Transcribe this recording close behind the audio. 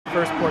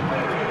first port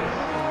pick.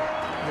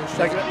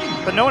 Like,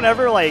 but no one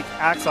ever like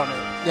acts on it.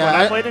 Yeah,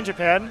 when I played in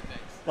Japan,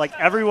 like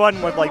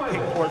everyone would like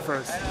pick port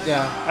first.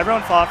 Yeah.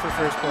 Everyone fought for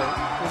first port,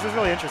 which was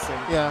really interesting.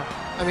 Yeah.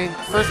 I mean,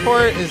 first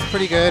port is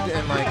pretty good,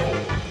 and like,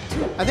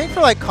 I think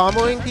for like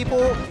comboing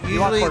people, usually you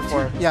want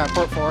port 4. Yeah,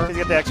 port 4. Because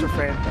you get the extra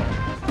frame.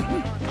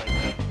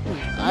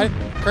 I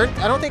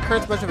don't think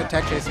Kurt's much of a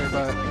tech chaser,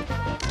 but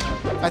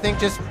I think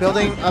just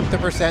building up the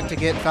percent to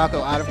get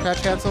Falco out of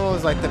crouch cancel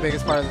is like the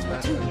biggest part of this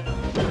match.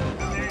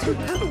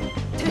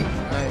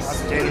 Nice.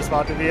 That's a dandy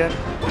spot to be in. Ooh,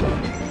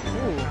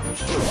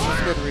 that's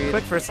a good read.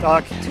 Quick first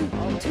stock.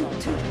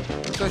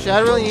 So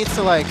Shad really needs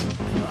to like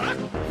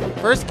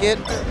first get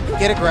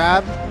a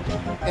grab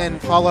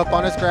and follow up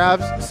on his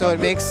grabs, so it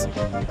makes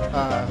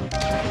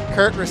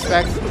Kurt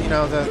respect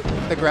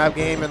the grab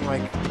game, and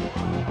like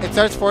it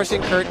starts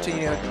forcing Kurt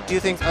to do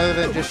things other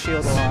than just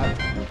shield a lot.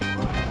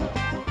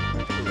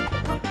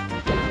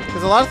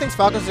 Because a lot of things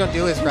Falcons don't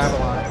do is grab a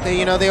lot.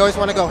 They always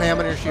want to go ham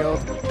on your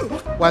shield,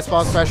 West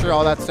Falls pressure,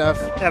 all that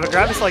stuff. Yeah, but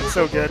grab is like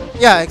so good.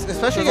 Yeah,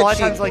 especially a lot of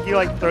times like you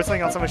like throw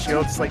something on someone's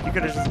shield, it's like you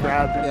could have just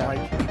grabbed and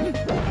like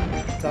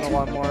done a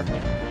lot more.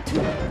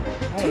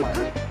 Oh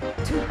my.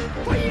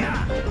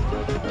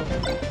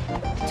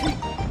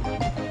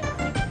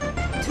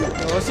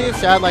 So we'll see if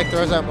Shad like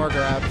throws out more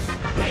grabs.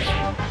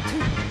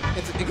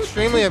 It's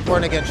extremely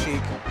important against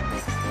Sheik.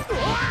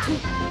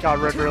 Got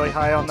ripped really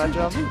high on that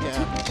jump.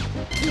 Yeah.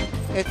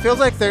 It feels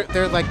like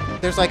there's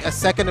like a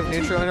second of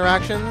neutral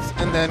interactions,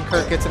 and then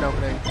Kurt gets an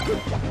opening.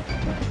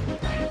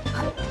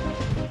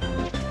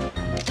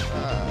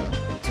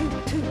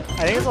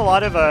 I think it's a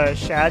lot of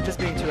Shad just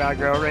being too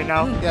aggro right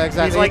now. Yeah,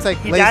 exactly.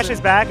 He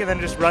dashes back and then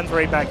just runs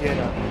right back in.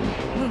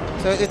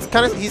 So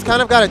he's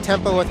kind of got a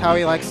tempo with how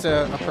he likes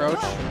to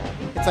approach.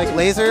 It's like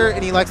laser,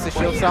 and he likes to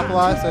shield stop a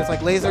lot. So it's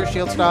like laser,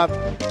 shield stop,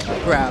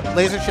 grab,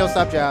 laser, shield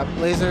stop, jab,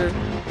 laser,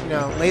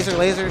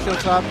 laser, shield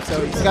stop.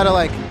 So he's got to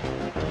like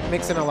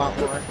mix in a lot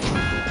more.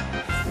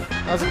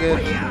 That was good.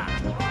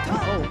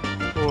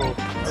 Oh,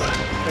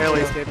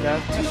 barely escaped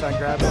that. Two-shot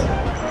grab.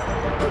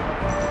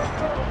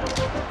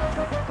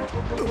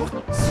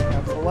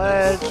 Grab the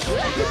ledge.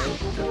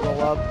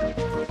 Roll up.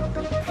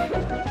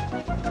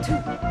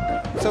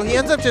 So he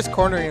ends up just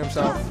cornering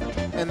himself,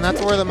 and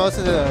that's where the most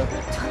of the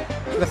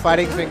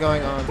fighting's been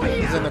going on.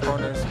 He's in the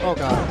corners. Oh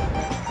god.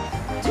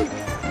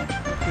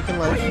 He can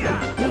ledge.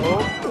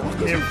 Oh,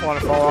 he didn't want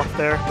to fall off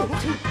there.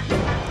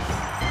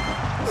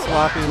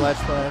 Sloppy ledge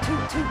play.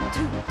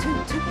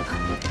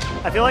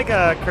 I feel like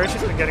Kurt's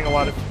has been getting a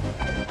lot of.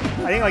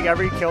 I think like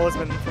every kill has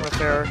been from a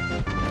fair.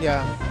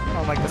 Yeah.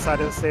 On like the side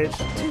of the stage.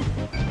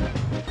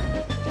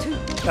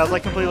 That was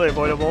like completely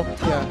avoidable.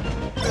 Yeah.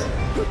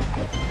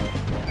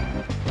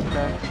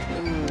 Okay.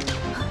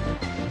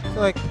 So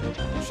like,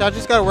 Shad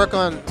just got to work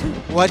on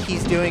what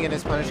he's doing in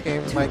his punish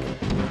game. Like,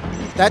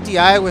 that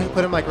DI would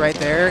put him like right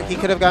there. He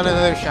could have gotten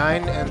another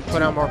shine and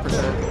put on more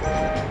percent.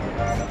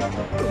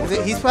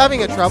 He's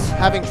having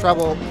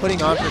trouble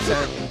putting on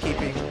percent and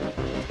keeping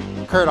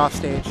Kurt off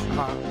stage.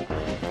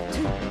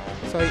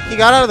 So he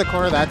got out of the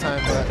corner that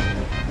time, but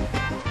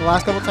the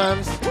last couple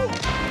times,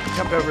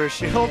 jumped over his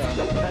shield.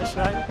 That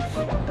shine.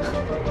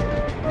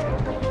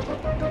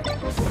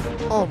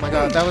 Oh my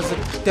god, that was the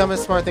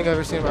dumbest smart thing I've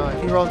ever seen in my life.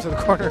 He rolled into the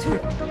corner. See,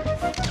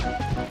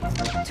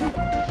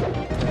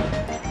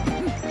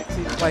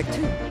 like,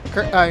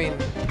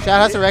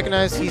 Shad has to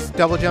recognize he's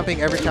double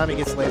jumping every time he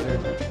gets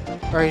lasered.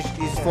 Or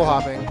he's full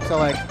hopping. So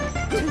like,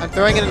 I'm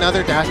throwing in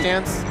another dash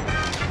dance,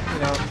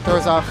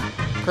 throws off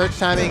Kurt's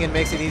timing and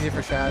makes it easy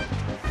for Shad.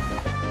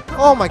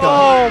 Oh my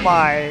god. Oh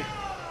my.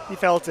 He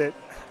felt it.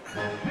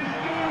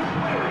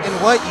 In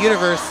what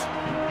universe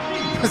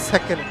was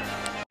that gonna...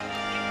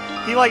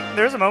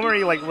 There's a moment where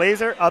he like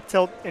laser, up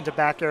tilt into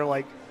back air,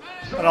 like,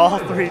 and all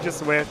three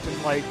just whiffed,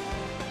 and like,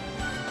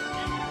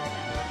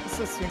 this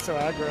just seems so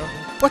aggro.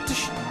 What the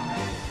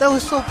that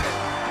was so...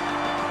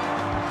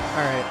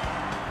 Alright.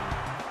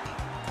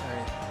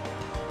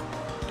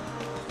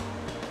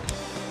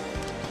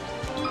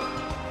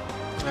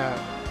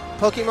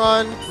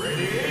 Pokemon,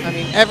 I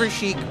mean, every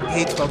Sheik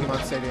hates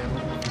Pokemon Stadium.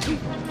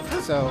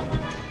 So,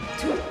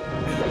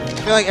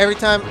 I feel like every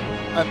time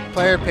a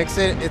player picks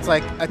it, it's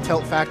like a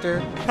tilt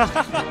factor.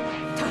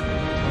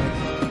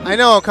 I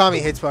know Okami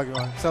hates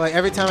Pokemon, so like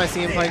every time I see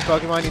him playing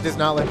Pokemon, he does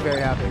not look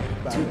very happy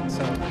about it.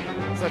 So,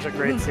 such a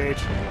great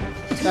stage.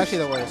 It's actually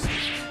the worst.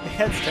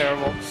 Yeah, it's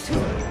terrible.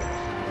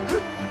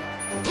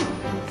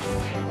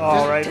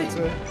 Oh, right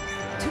into it.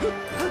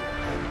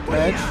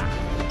 Ledge.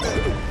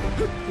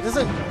 He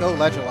doesn't go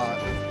ledge a lot.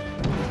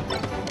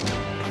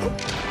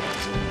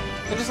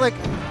 And just like,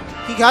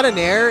 he got an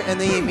air and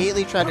then he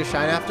immediately tried to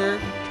shine after,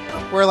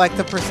 where like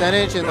the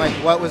percentage and like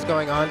what was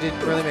going on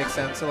didn't really make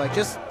sense. So like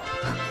just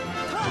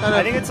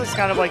I think it's just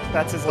kind of like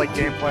that's his like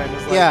game plan.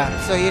 Is, like, yeah,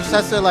 so he just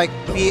has to like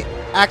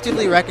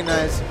actively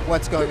recognize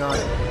what's going on.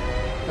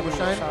 Double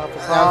shine? That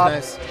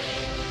was nice.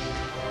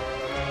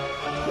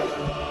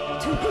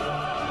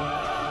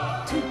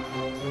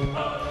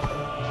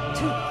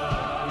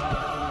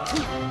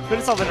 Put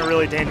himself in a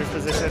really dangerous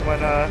position when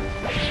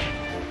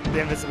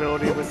the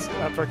invisibility was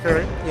for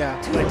Kurt.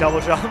 Yeah. Like double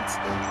jumped.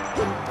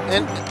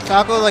 And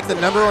Falco, like the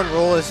 #1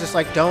 rule is just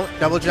like don't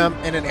double jump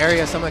in an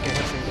area someone can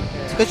hit you.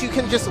 Because you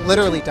can just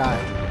literally die.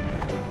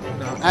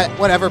 No, at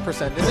whatever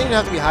percent. It doesn't even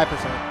have to be high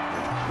percent.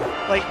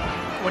 Like,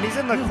 when he's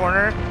in the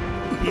corner,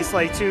 he's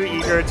like too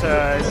eager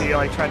to be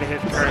like trying to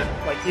hit Kurt.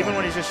 Like, even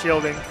when he's just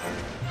shielding.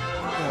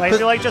 Like, if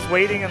you're like just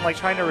waiting and like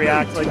trying to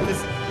react, like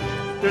this,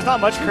 there's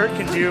not much Kurt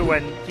can do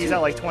when he's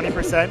at like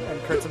 20%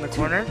 and Kurt's in the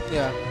corner.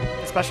 Yeah.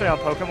 Especially on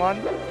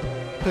Pokemon.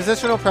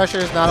 Positional pressure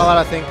is not a lot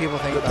of thing people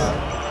think about.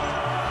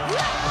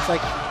 It's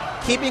like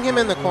keeping him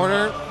in the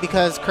corner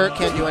because Kurt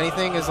can't do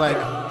anything is like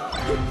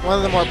one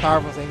of the more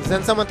powerful things.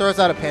 Then someone throws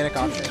out a panic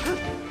option,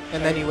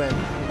 and then you win.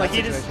 Like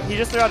he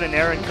just threw out an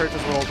air and Kurt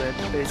just rolled in.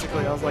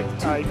 Basically, I was like,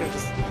 you could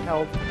just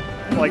held,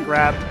 like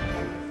grabbed.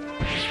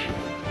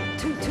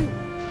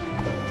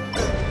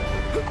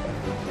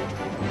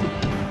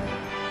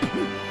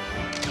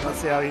 Let's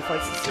see how he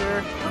fights this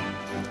here.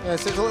 Yeah,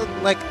 so it's a little,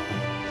 like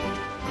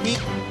he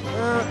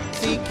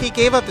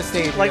gave up the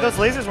stage. Like those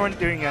lasers weren't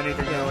doing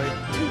anything really.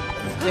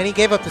 And he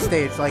gave up the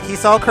stage. Like he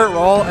saw Kurt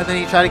roll, and then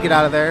he tried to get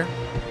out of there,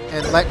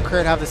 and let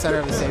Kurt have the center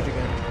of the stage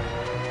again.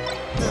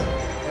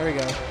 There we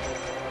go.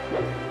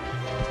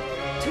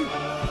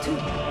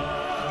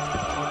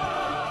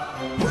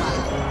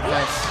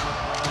 Nice.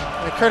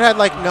 Like Kurt had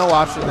like no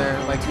option there.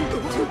 Like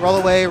roll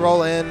away,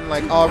 roll in,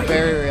 like all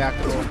very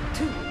reactable.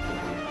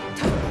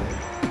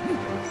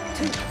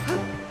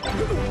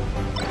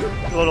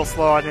 A little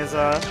slow on his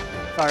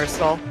fire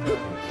stall.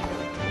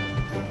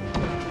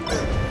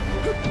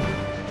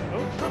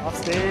 Oh, off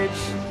stage.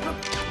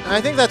 And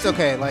I think that's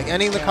okay. Like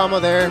ending the combo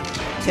there,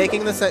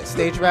 taking the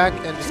stage back,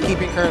 and just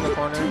keeping Kurt in the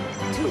corner.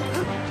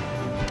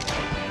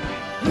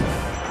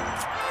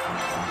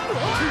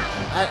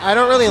 I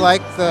don't really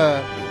like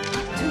the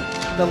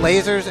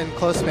lasers in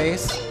close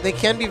space. They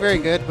can be very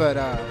good, but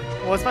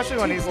well, especially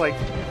when he's like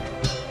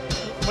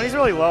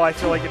really low, I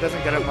feel like it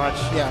doesn't get it much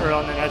for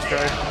on an edge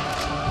guard.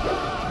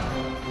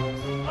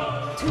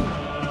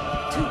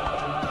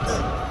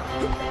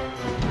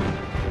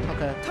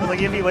 Okay. So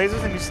like if he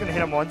lasers, then you're just gonna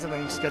hit him once, and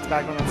then he just gets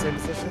back on that same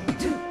position.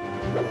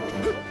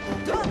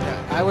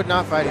 Yeah, I would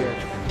not fight here.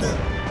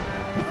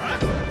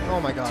 Oh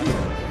my god.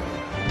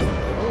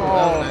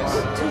 Oh, nice.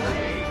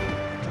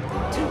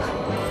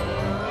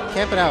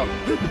 Camp it out.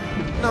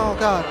 No,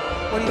 God.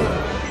 What are you doing?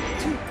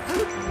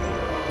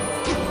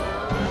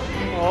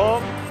 Oh.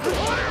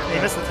 He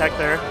missed the tech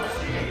there.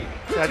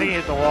 So I think he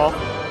hit the wall.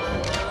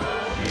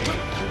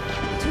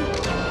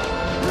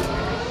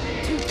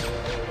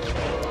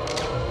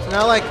 So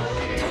now, like,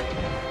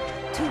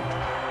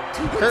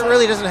 Kurt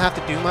really doesn't have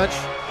to do much.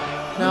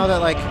 Now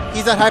that, like,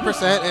 he's at high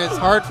percent, and it's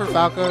hard for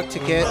Falco to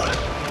get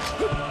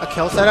a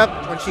kill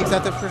setup when Sheik's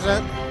at the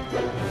percent.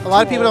 A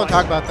lot of people don't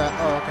talk about that.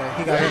 Oh, okay.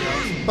 He got hit.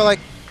 But, like,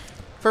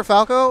 for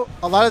Falco,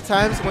 a lot of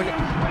times when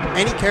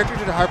any character's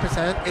at a high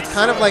percent, it's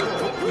kind of like,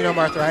 you know,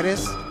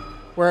 Arthritis,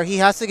 where he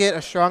has to get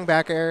a strong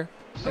back air,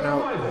 you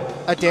know,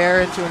 a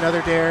dare into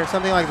another dare,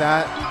 something like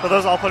that. But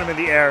those all put him in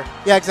the air.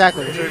 Yeah,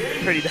 exactly. Which are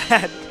pretty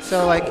bad.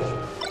 So, like,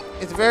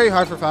 it's very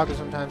hard for Falco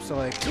sometimes to,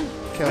 like, kill.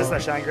 Just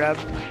that shine grab.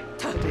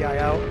 Get the eye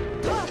out.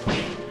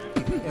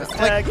 Yeah,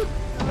 tag. like,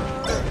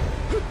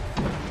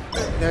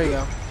 there you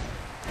go.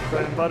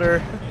 Bread and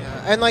butter.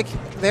 Yeah, and, like,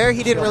 there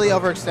he didn't really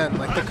overextend.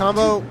 Like, the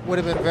combo would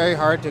have been very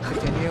hard to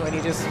continue, and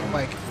he just,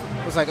 like,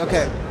 was like,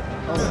 okay.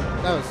 Oh,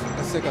 that was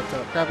a sick up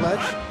tilt. Grab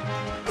ledge.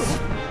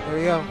 There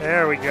we go.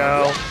 There we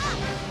go.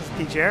 This is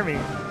Pete Jeremy.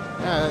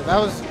 Yeah, that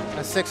was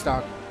a sick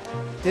stock.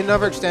 Didn't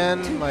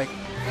overextend, like,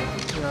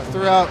 you know,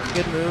 threw out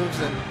good moves,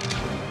 and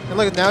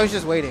look, now he's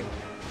just waiting.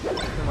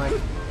 And, like,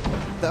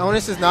 the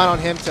onus is not on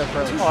him to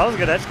approach. Oh, that was a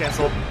good edge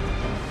cancel.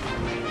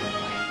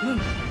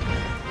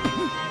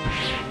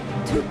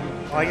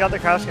 Oh, he got the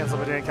crouch cancel,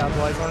 but didn't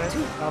capitalize on it.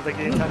 I don't think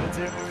he intended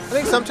to. I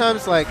think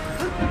sometimes, like,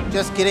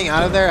 just getting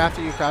out of there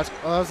after you crouch...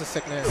 Oh, that was a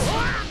sick nair.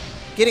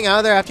 Getting out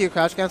of there after you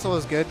crouch cancel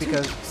is good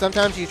because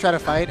sometimes you try to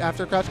fight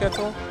after crouch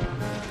cancel,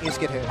 you just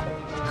get hit.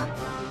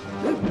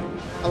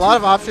 A lot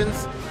of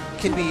options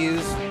can be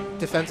used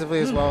defensively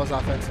as well as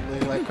offensively,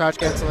 like crouch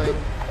canceling.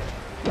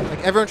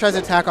 Like, everyone tries to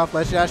attack off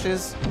ledge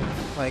dashes.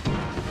 Like,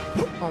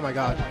 oh my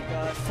god.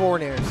 4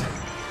 nairs.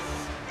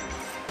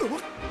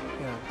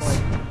 Yeah,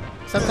 like,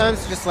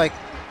 sometimes just, like,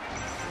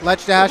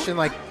 ledge dash and,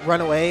 like,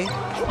 run away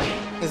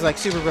is, like,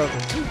 super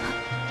broken.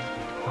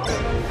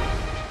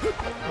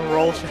 A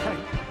roll shot.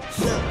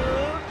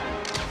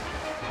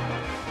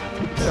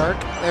 Shark.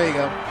 There you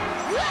go.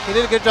 He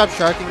did a good job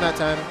sharking that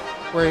time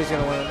where he's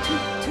going to land.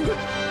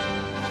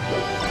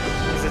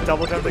 Is it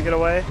double jump to get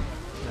away?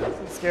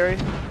 It's scary.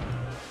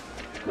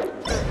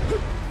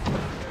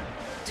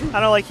 I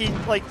don't know, like he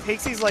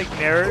takes these like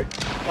nair,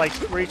 like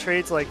where he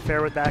trades like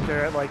fair with back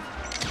air like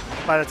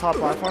by the top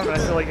platform, and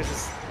I feel like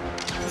it's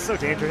so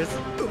dangerous.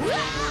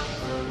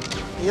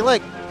 He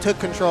like took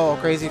control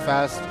crazy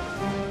fast.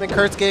 Then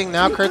Kurt's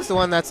now Kurt's the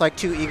one that's like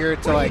too eager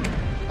to like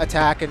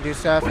attack and do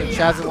stuff, and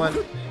Shad's the one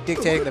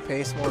dictating the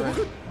pace more.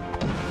 And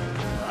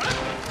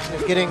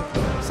getting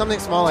something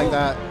small like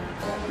that.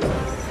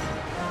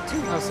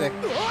 That was sick.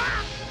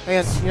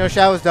 And, you know,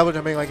 Shad was double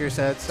jumping like you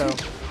said, so.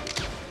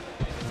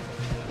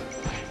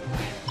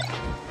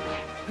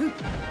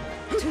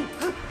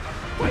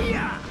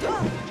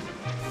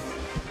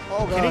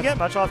 Oh, God. Can he get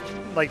much off,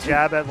 like,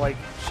 jab at, like,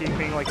 Sheik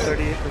being, like,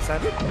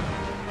 38%?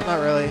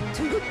 Not really.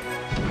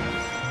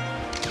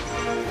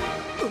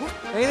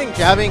 Anything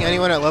jabbing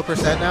anyone at low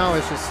percent now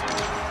is just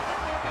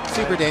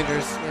super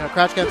dangerous. You know,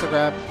 crouch cancel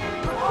grab.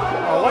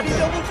 Oh, why did he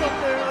double jump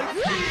there?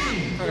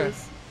 Like, okay.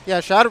 Yeah,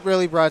 Shad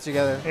really brought it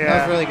together. Yeah.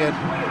 That was really good.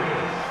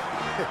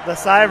 The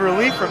sigh of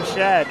relief from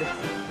Shad.